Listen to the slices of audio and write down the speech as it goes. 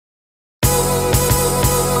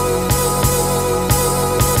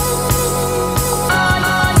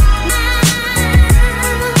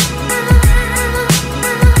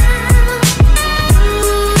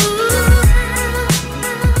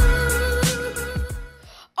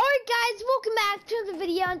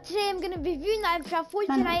today I'm going to be reviewing the item shop for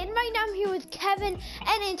tonight, and right now I'm here with Kevin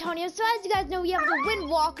and Antonio. So as you guys know, we have the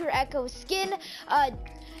Windwalker Echo skin,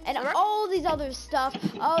 and all these other stuff.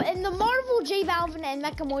 And the Marvel J Balvin and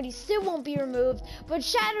Mecha Morty still won't be removed, but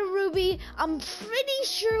Shadow Ruby, I'm pretty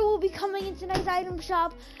sure will be coming in tonight's item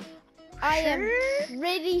shop. I am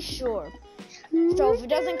pretty sure. So if it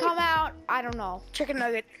doesn't come out, I don't know. Chicken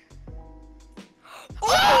nugget.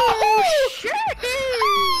 Oh shit!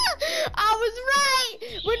 I was right!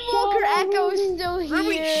 Windwalker Echo is still here.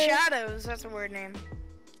 Ruby Shadows, that's a weird name.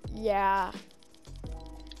 Yeah.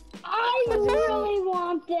 I really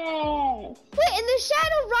want this. Wait, and the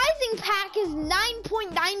Shadow Rising pack is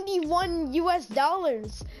 $9.91 US,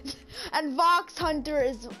 and Vox Hunter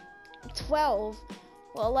is 12.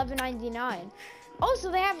 Well, $11.99. Oh,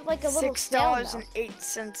 so they have like a little $6.08.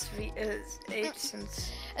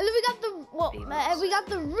 And then we got the we got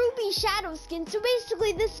the Ruby Shadow skin. So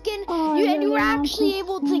basically, this skin you were actually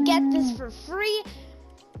able to get this for free.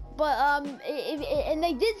 But and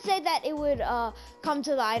they did say that it would come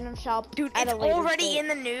to the item shop. Dude, at it's a later already date. in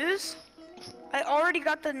the news. I already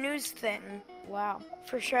got the news thing. Wow.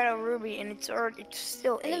 For Shadow Ruby, and it's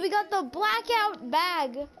still. And then we got the blackout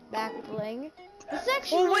back bling. It's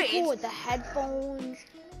actually really cool with the headphones.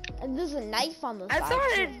 And there's a knife on the side. I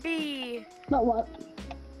thought it'd be. But what?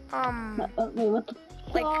 Wait, what the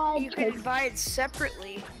like you could buy it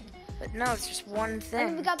separately, but no, it's just one thing. And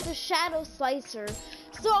then we got the Shadow Slicer.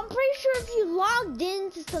 So I'm pretty sure if you logged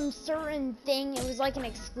into some certain thing, it was like an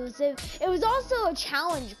exclusive. It was also a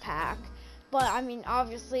challenge pack. But I mean,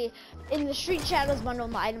 obviously, in the Street Shadows bundle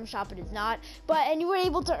in the item shop, it is not. And you were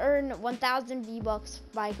able to earn 1,000 V-Bucks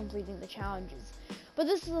by completing the challenges. But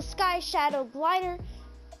this is the Sky Shadow Glider.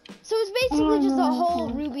 So it's basically just a whole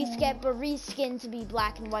Ruby skin, but reskin to be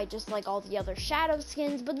black and white, just like all the other Shadow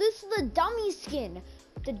skins. But this is the dummy skin,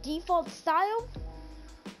 the default style.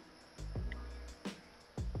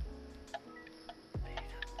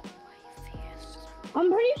 I'm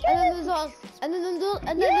pretty sure. And then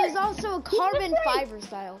there's also a carbon fiber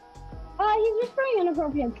style. He's whispering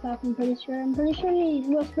inappropriate stuff. I'm pretty sure. I'm pretty sure he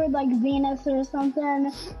whispered like Venus or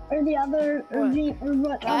something, or the other, or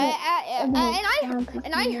what? And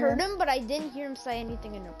I heard him, but I didn't hear him say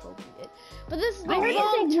anything inappropriate. But this is the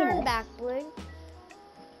long turn back bling.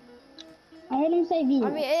 I heard him say Venus.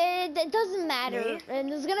 I mean, it doesn't matter,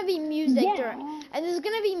 and there's gonna be music and there's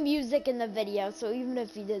gonna be music in the video, so even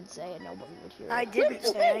if he did say it, nobody would hear it. I didn't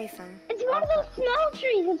say anything. It's one of those smell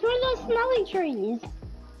trees. It's one of those smelly trees.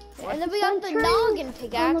 And then we got the noggin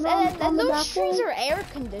pickaxe, and those trees are air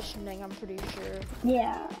conditioning, I'm pretty sure.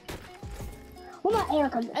 Yeah. Well, not air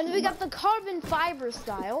conditioning. And then we got the carbon fiber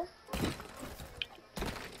style.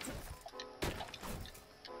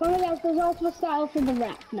 Oh my gosh, there's also a style for the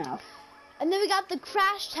wrap now. And then we got the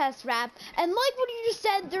crash test wrap, and like what you just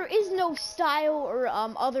said, there is no style or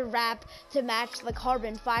other wrap to match the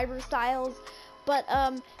carbon fiber styles. But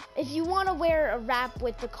if you want to wear a wrap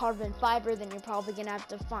with the carbon fiber, then you're probably gonna have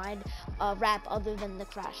to find a wrap other than the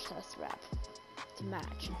crash test wrap to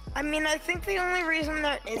match. I mean, I think the only reason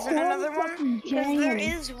there isn't another one because there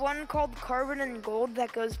is one called carbon and gold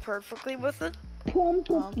that goes perfectly with it. Pump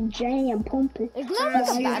it, jam, pump it. Isn't that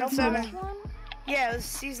the Battle seven. Pass one? Yeah, it was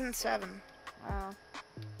season 7. Wow.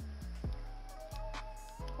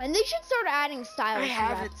 And they should start adding styles to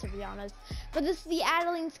that, to be honest. But this is the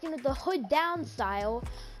Adeline skin with the hood down style.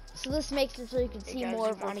 So this makes it so you can see more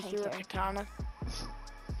of her hero. Katana.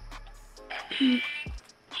 Totally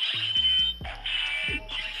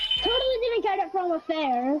didn't get it from a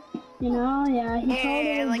fair. You know, yeah.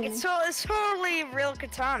 Yeah, like it's totally a real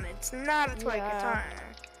katana. It's not a toy katana.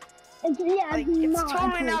 It's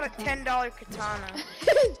totally not a $10 katana.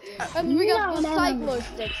 And we got the Cyclo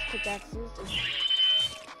Sticks pickaxes.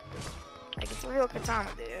 Like, it's a real katana,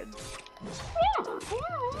 dude.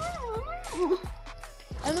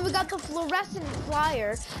 And then we got the fluorescent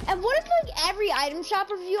flyer. And what if, like, every item shop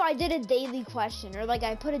review, I did a daily question, or like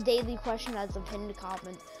I put a daily question as a pinned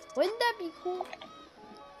comment? Wouldn't that be cool?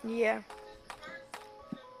 Yeah.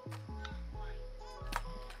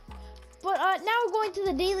 But now we're going to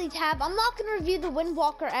the daily tab. I'm not going to review the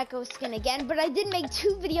Windwalker Echo skin again, but I did make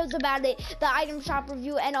 2 videos about it, the item shop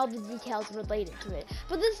review and all the details related to it.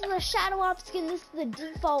 But this is the Shadow Ops skin. This is the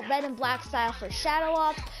default red and black style for Shadow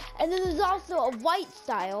Ops. And then there's also a white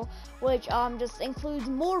style, which just includes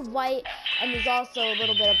more white, and there's also a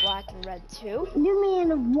little bit of black and red too. You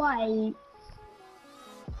mean white?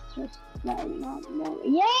 Just like,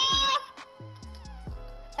 yeah!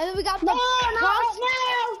 And then we got the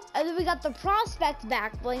and then we got the Prospect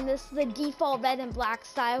back bling. This is the default red and black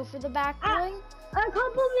style for the back bling. A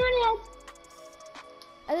couple minutes.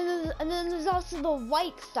 And And then there's also the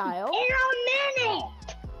white style. In a minute!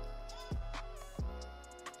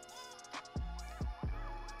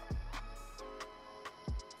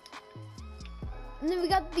 And then we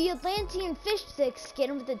got the Atlantean fish stick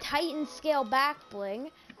skin with the Titan scale back bling.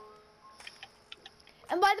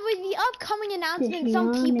 And by the way, the upcoming announcement,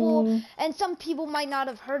 some people might not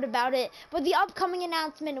have heard about it, but the upcoming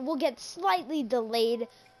announcement will get slightly delayed.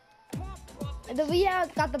 And then we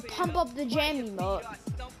got the pump up the jam emote.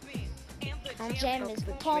 Jam is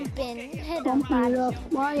pumping, hit up, Pump it up,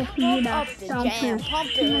 while your feet up the jam, pump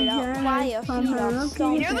it up, while your feet up.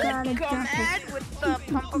 You hear the come ad with the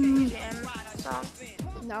pump up the jam song?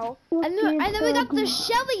 No. And then we got the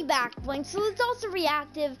Shelly back bling, so it's also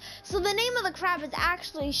reactive. So the name of the crab is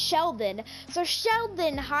actually Sheldon. So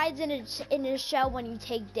Sheldon hides in his shell when you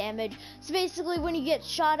take damage. So basically when you get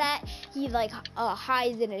shot at, he like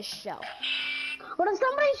hides in his shell. What if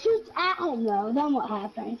somebody shoots at him though? Then what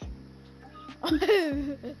happens?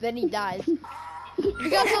 Then he dies. We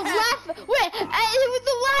got the laugh. Wait, with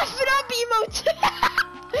the laughing up emote.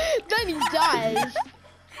 Then he dies.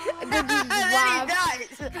 And then he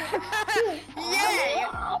dies. Yay!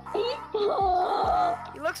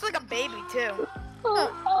 He looks like a baby too.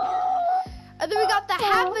 And then we got the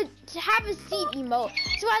have a seat emote.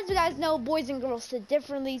 So as you guys know, boys and girls sit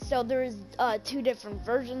differently. So there's 2 different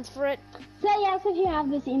versions for it. Say yes if you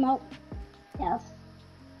have this emote. Yes.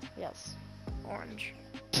 Yes. Orange.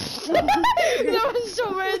 That was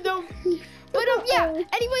so random. But yeah,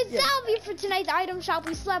 anyways, that'll be it for tonight's item shop.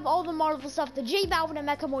 We still have all the Marvel stuff. The J Balvin and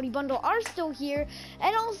Mecha Modi bundle are still here.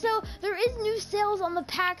 And also, there is new sales on the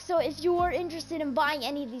packs. So if you are interested in buying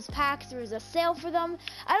any of these packs, there is a sale for them.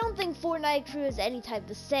 I don't think Fortnite Crew has any type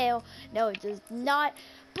of sale. No, it does not.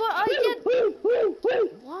 But I did...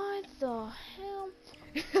 What the hell?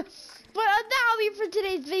 But that'll be it for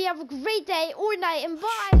today's video. Have a great day or night and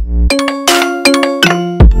bye.